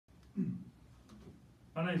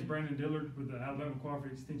My name is Brandon Dillard with the Alabama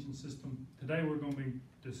Cooperative Extension System. Today we're going to be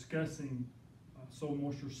discussing soil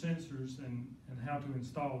moisture sensors and how to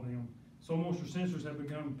install them. Soil moisture sensors have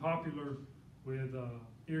become popular with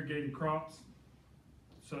irrigated crops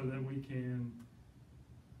so that we can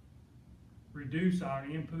reduce our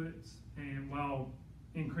inputs and while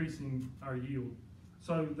increasing our yield.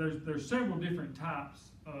 So there's several different types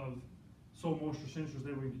of soil moisture sensors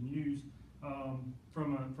that we can use.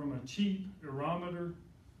 From a cheap aerometer,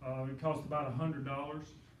 it costs about $100.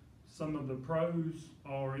 Some of the pros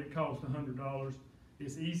it costs $100.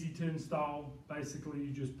 It's easy to install. Basically,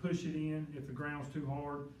 you just push it in. If the ground's too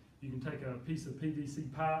hard, you can take a piece of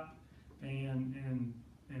PVC pipe and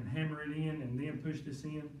hammer it in and then push this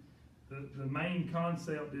in. The main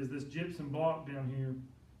concept is this gypsum block down here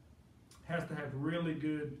has to have really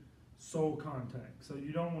good soil contact. So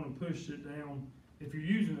you don't want to push it down. If you're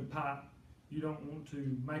using a pipe, you don't want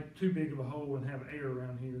to make too big of a hole and have air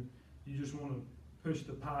around here. You just want to push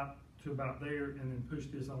the pipe to about there and then push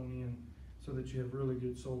this on in so that you have really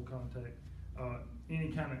good soil contact. Any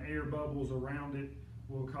kind of air bubbles around it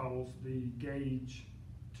will cause the gauge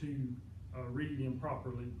to read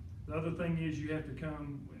improperly. The other thing is you have to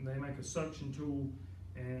come, and they make a suction tool,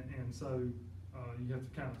 and so you have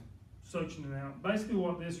to kind of suction it out. Basically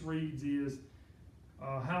what this reads is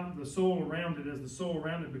how the soil around it, as the soil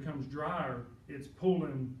around it becomes drier, it's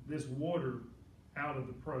pulling this water out of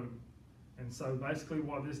the probe. And so basically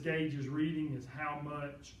what this gauge is reading is how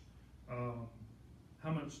much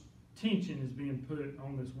tension is being put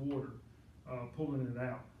on this water, pulling it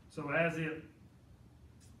out. So as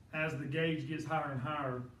the gauge gets higher and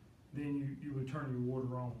higher, then you would turn your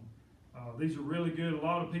water on. These are really good. A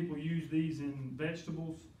lot of people use these in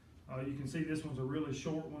vegetables. You can see this one's a really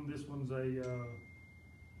short one. This one's a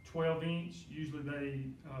 12-inch.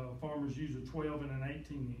 Usually farmers use a 12 and an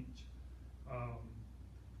 18-inch,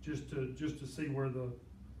 just to see where the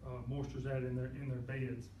moisture's at in their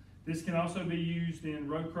beds. This can also be used in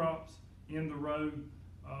row crops, in the row.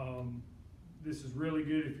 This is really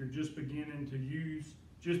good if you're just beginning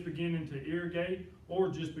to irrigate, or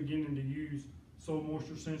just beginning to use soil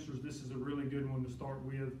moisture sensors. This is a really good one to start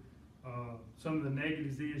with. Some of the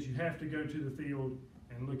negatives is you have to go to the field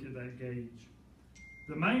and look at that gauge.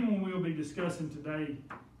 The main one we'll be discussing today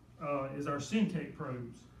is our sentek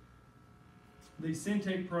probes. These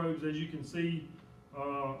sentek probes, as you can see,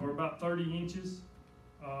 are about 30 inches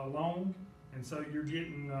long, and so you're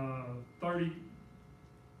getting 30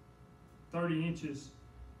 inches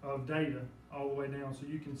of data all the way down. So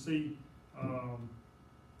you can see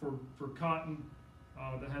for cotton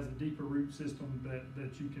that has a deeper root system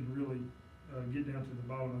that you can really get down to the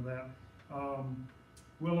bottom of that.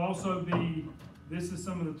 We'll also this is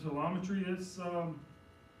some of the telemetry that's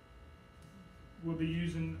we'll be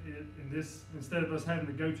using it in this. Instead of us having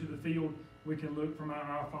to go to the field, we can look from our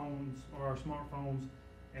iPhones or our smartphones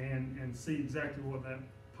and see exactly what that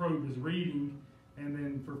probe is reading. And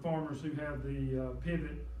then for farmers who have the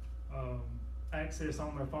pivot access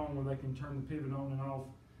on their phone where they can turn the pivot on and off,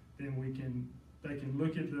 then they can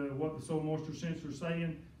look at what the soil moisture sensor is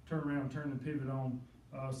saying, turn around, turn the pivot on,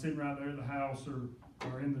 sitting right there at the house or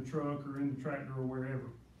in the truck or in the tractor or wherever.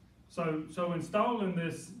 So installing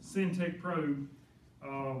this sentek probe,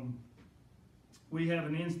 we have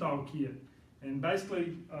an install kit. And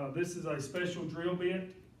basically this is a special drill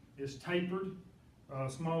bit. It's tapered,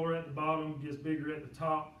 smaller at the bottom, gets bigger at the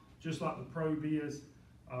top, just like the probe is.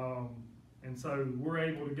 And so we're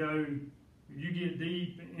able to go, you get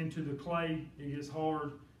deep into the clay, it gets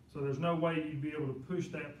hard, so there's no way you'd be able to push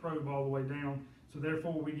that probe all the way down. So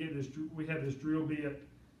therefore we have this drill bit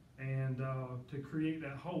and to create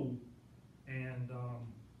that hole, and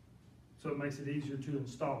so it makes it easier to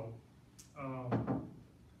install.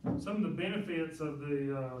 Some of the benefits of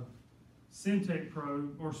the sentek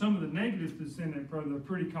probe, or some of the negatives to the sentek probe, they're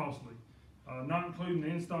pretty costly. Not including the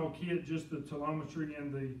install kit, just the telemetry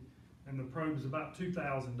and the probe is about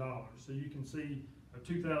 $2,000. So you can see a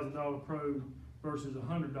 $2,000 probe versus a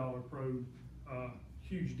 $100 probe,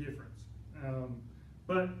 huge difference.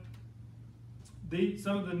 But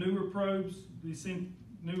some of the newer probes, these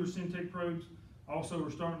newer sentek probes, also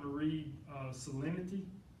are starting to read salinity.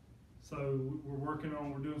 So we're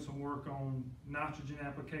doing some work on nitrogen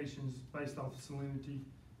applications based off of salinity.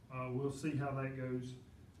 We'll see how that goes.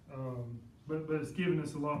 But it's giving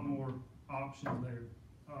us a lot more options there.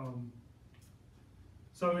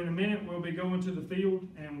 So in a minute we'll be going to the field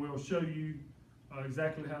and we'll show you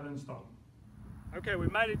exactly how to install them. Okay, we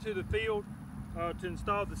made it to the field to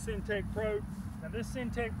install the sentek probe. Now this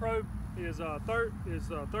sentek probe is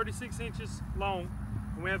 36 inches long,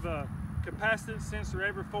 and we have capacitance sensor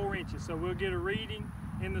every 4 inches. So we'll get a reading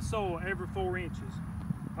in the soil every 4 inches.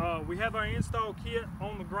 We have our install kit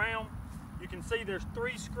on the ground. You can see there's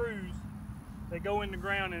 3 screws that go in the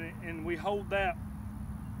ground, and we hold that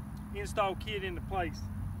install kit into place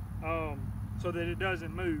so that it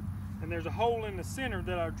doesn't move. And there's a hole in the center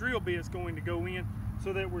that our drill bit's going to go in,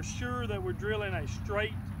 so that we're sure that we're drilling a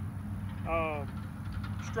straight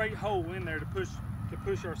hole in there to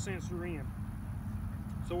push our sensor in.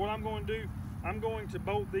 So what I'm going to do, I'm going to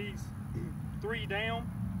bolt these 3 down,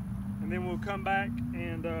 and then we'll come back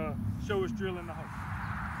and show us drilling the hole.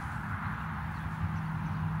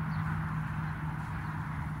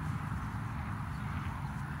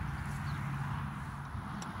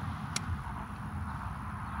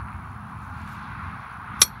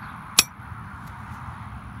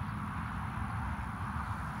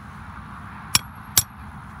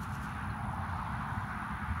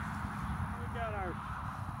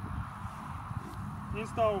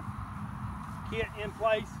 Install kit in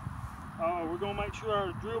place. We're going to make sure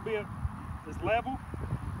our drill bit is level,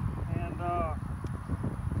 and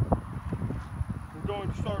we're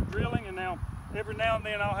going to start drilling. And now every now and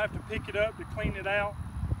then I'll have to pick it up to clean it out,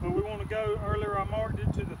 but we want to go, earlier I marked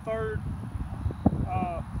it to the 3rd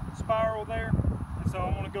spiral there, and so I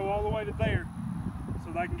want to go all the way to there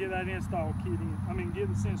so that I can get that install kit in,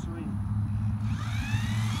 get the sensor in.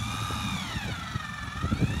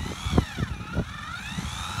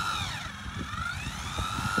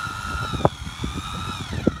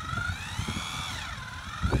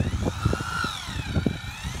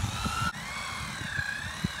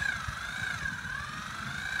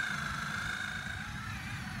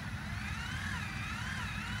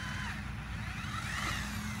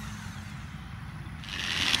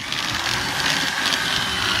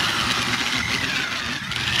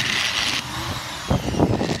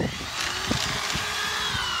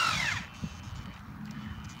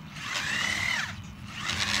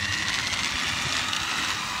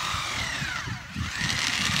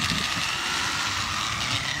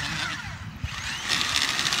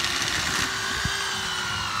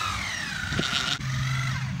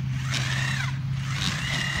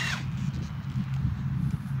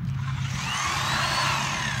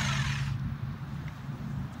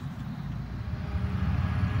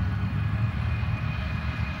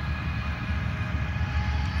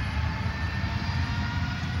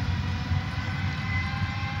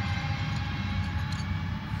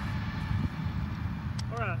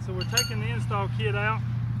 So we're taking the install kit out,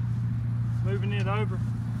 moving it over,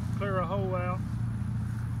 clear a hole out,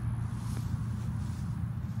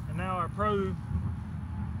 and now our probe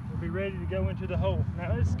will be ready to go into the hole.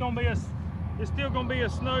 Now it's still going to be a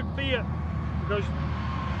snug fit, because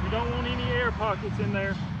you don't want any air pockets in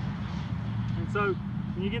there. And so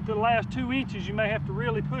when you get to the last 2 inches, you may have to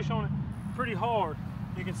really push on it pretty hard.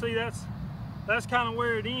 You can see that's kind of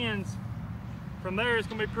where it ends. From there it's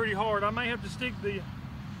going to be pretty hard. I may have to stick the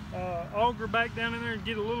auger back down in there and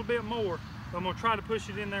get a little bit more, but I'm going to try to push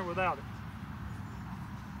it in there without it.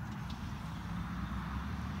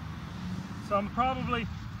 So I'm probably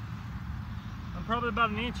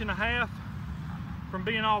about 1.5 inches from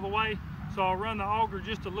being all the way, so I'll run the auger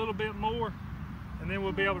just a little bit more, and then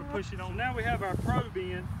we'll be able to push it on. So now we have our probe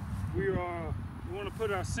in. We want to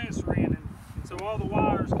put our sensor in, and so all the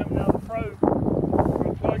wires coming out of the probe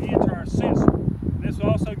will plug into our sensor. And this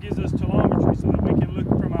also gives us telemetry so that we can look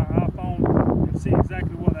from our iPhone and see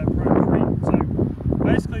exactly what that probe is reading. So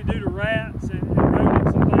basically, due to rats and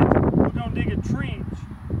rodents and things, we're going to dig a trench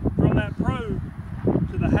from that probe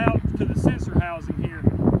to the sensor housing here,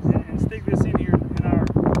 and stick this in here, and our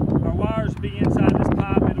wires will be inside this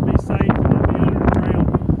pipe. It'll be safe, and it'll be under the ground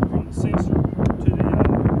from the sensor to the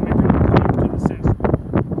probe to the sensor.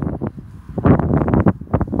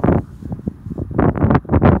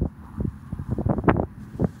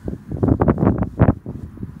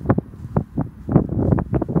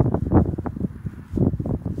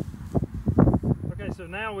 Okay, so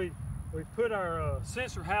now we've put our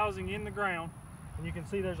sensor housing in the ground, and you can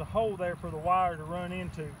see there's a hole there for the wire to run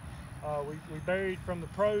into. We buried from the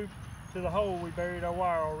probe to the hole, we buried our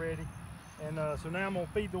wire already. And so now I'm going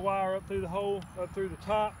to feed the wire up through the hole, up through the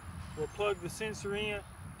top. We'll plug the sensor in,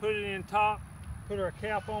 put it in top, put our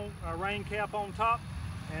cap on, our rain cap on top,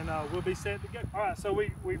 and we'll be set to go. All right, so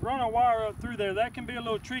we've run our wire up through there. That can be a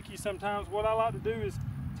little tricky sometimes. What I like to do is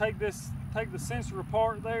take the sensor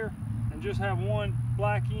apart there and just have one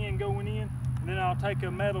black end going in, and then I'll take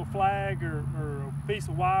a metal flag or a piece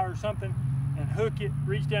of wire or something and hook it,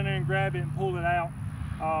 reach down there and grab it and pull it out.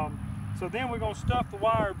 So then we're going to stuff the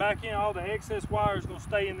wire back in. All the excess wire is going to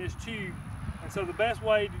stay in this tube. And so the best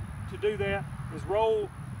way to do that is roll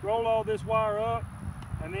roll all this wire up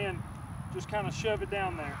and then just kind of shove it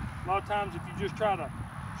down there. A lot of times if you just try to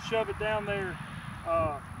shove it down there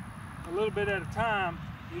a little bit at a time,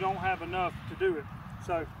 you don't have enough to do it.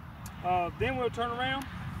 So then we'll turn around,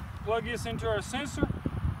 plug this into our sensor.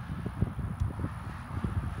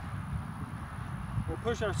 We'll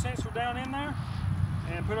push our sensor down in there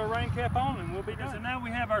and put our rain cap on, and we'll be done. So now we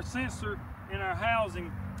have our sensor in our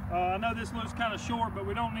housing. I know this looks kind of short, but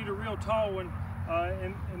we don't need a real tall one.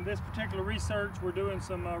 In this particular research, we're doing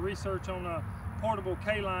some research on a portable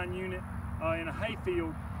K-line unit in a hay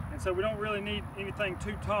field, and so we don't really need anything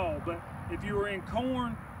too tall. But if you were in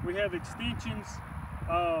corn, we have extensions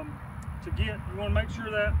to get. You want to make sure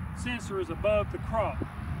that sensor is above the crop.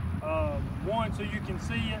 One, so you can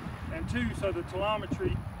see it, and two, so the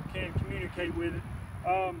telemetry can communicate with it.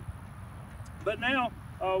 But now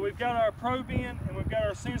we've got our probe in and we've got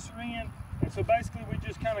our sensor in, and so basically we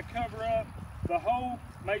just kind of cover up the hole,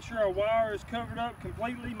 make sure our wire is covered up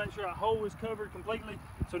completely, make sure our hole is covered completely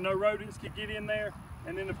so no rodents can get in there.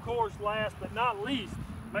 And then of course, last but not least,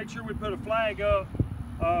 make sure we put a flag up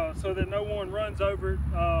so that no one runs over it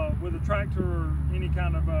with a tractor or any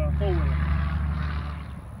kind of four-wheeler.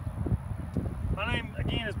 My name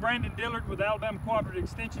again is Brandon Dillard with Alabama Cooperative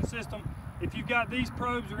Extension System. If you've got these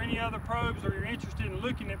probes or any other probes, or you're interested in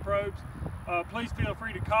looking at probes, please feel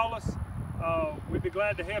free to call us. We'd be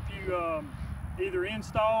glad to help you either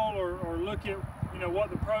install or look at what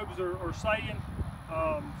the probes are saying.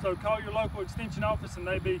 So call your local extension office and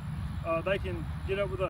they can get up with us.